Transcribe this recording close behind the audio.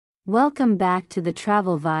Welcome back to the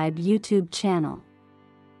Travelvibe YouTube channel.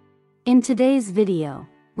 In today's video,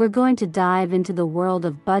 we're going to dive into the world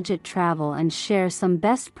of budget travel and share some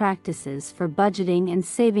best practices for budgeting and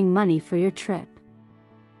saving money for your trip.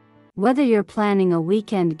 Whether you're planning a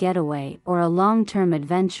weekend getaway or a long-term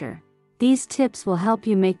adventure, these tips will help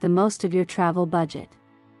you make the most of your travel budget.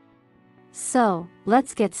 So,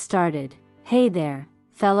 let's get started. Hey there,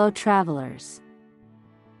 fellow travelers.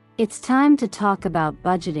 It's time to talk about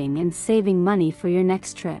budgeting and saving money for your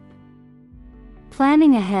next trip.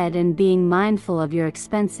 Planning ahead and being mindful of your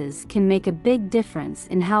expenses can make a big difference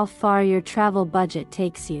in how far your travel budget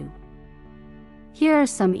takes you. Here are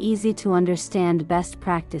some easy-to-understand best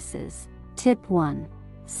practices. Tip 1.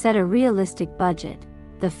 Set a realistic budget.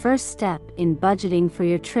 The first step in budgeting for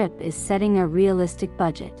your trip is setting a realistic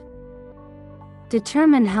budget.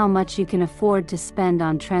 Determine how much you can afford to spend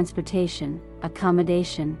on transportation,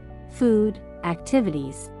 accommodation, food,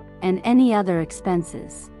 activities, and any other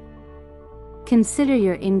expenses. Consider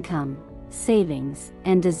your income, savings,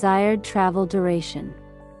 and desired travel duration.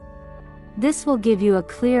 This will give you a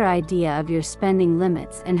clear idea of your spending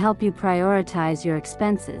limits and help you prioritize your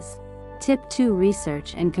expenses. Tip 2.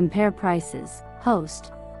 Research and compare prices.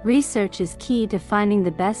 Host. Research is key to finding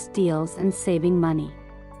the best deals and saving money.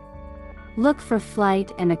 Look for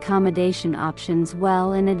flight and accommodation options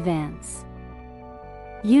well in advance.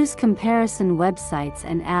 Use comparison websites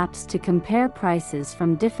and apps to compare prices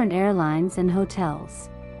from different airlines and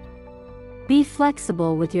hotels. Be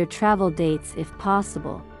flexible with your travel dates if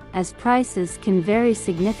possible, as prices can vary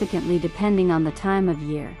significantly depending on the time of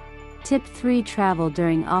year. Tip 3. Travel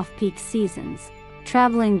during off-peak seasons.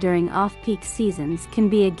 Traveling during off-peak seasons can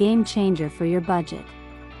be a game changer for your budget.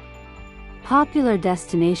 Popular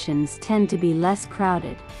destinations tend to be less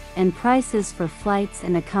crowded, and prices for flights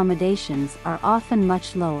and accommodations are often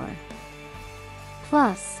much lower.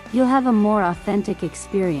 Plus, you'll have a more authentic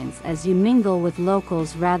experience as you mingle with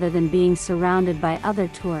locals rather than being surrounded by other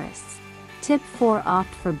tourists. Tip 4.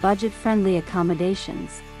 Opt for budget-friendly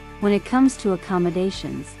accommodations. When it comes to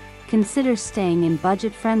accommodations, consider staying in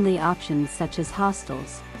budget-friendly options such as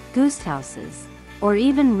hostels, guest houses, or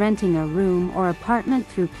even renting a room or apartment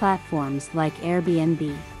through platforms like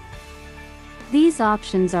Airbnb. These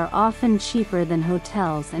options are often cheaper than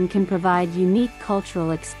hotels and can provide unique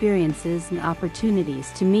cultural experiences and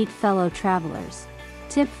opportunities to meet fellow travelers.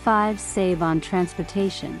 Tip 5. Save on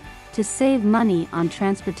transportation. To save money on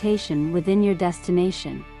transportation within your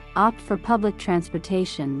destination, opt for public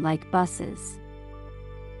transportation like buses,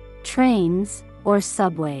 trains, or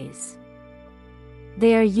subways.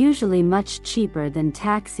 They are usually much cheaper than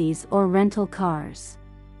taxis or rental cars.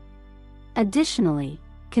 Additionally,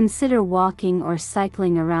 consider walking or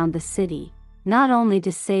cycling around the city, not only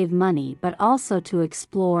to save money but also to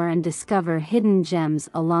explore and discover hidden gems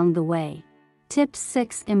along the way. Tip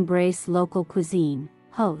 6. Embrace local cuisine.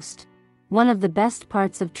 Host. One of the best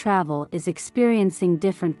parts of travel is experiencing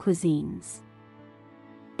different cuisines.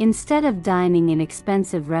 Instead of dining in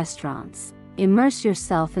expensive restaurants, immerse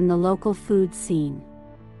yourself in the local food scene.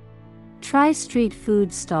 Try street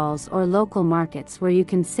food stalls or local markets where you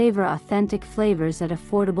can savor authentic flavors at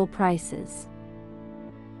affordable prices.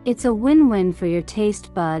 It's a win-win for your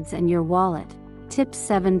taste buds and your wallet. Tip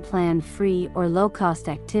 7. Plan free or low-cost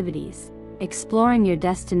activities. Exploring your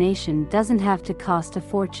destination doesn't have to cost a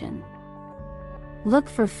fortune. Look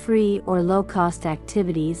for free or low-cost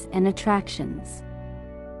activities and attractions.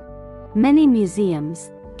 Many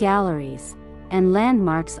museums, galleries, and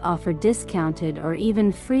landmarks offer discounted or even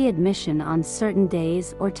free admission on certain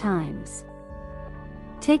days or times.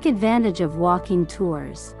 Take advantage of walking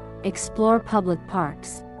tours, explore public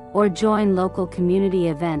parks, or join local community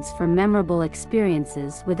events for memorable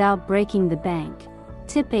experiences without breaking the bank.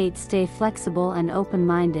 Tip 8. Stay flexible and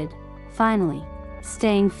open-minded. Finally,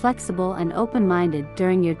 staying flexible and open-minded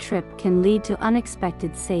during your trip can lead to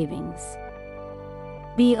unexpected savings.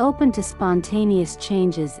 Be open to spontaneous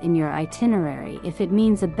changes in your itinerary if it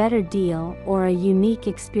means a better deal or a unique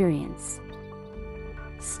experience.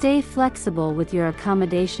 Stay flexible with your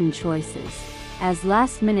accommodation choices, as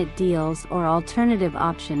last-minute deals or alternative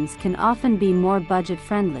options can often be more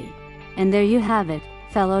budget-friendly. And there you have it,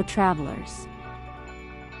 fellow travelers.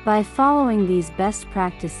 By following these best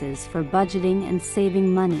practices for budgeting and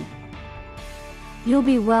saving money, you'll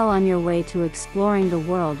be well on your way to exploring the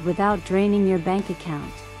world without draining your bank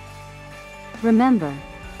account. Remember,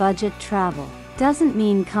 budget travel doesn't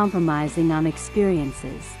mean compromising on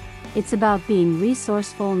experiences. It's about being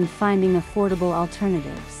resourceful and finding affordable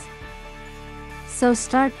alternatives. So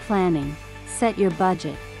start planning, set your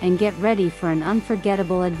budget, and get ready for an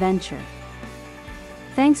unforgettable adventure.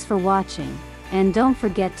 Thanks for watching. And don't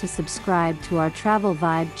forget to subscribe to our Travel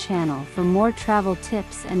Vibe channel for more travel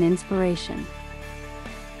tips and inspiration.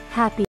 Happy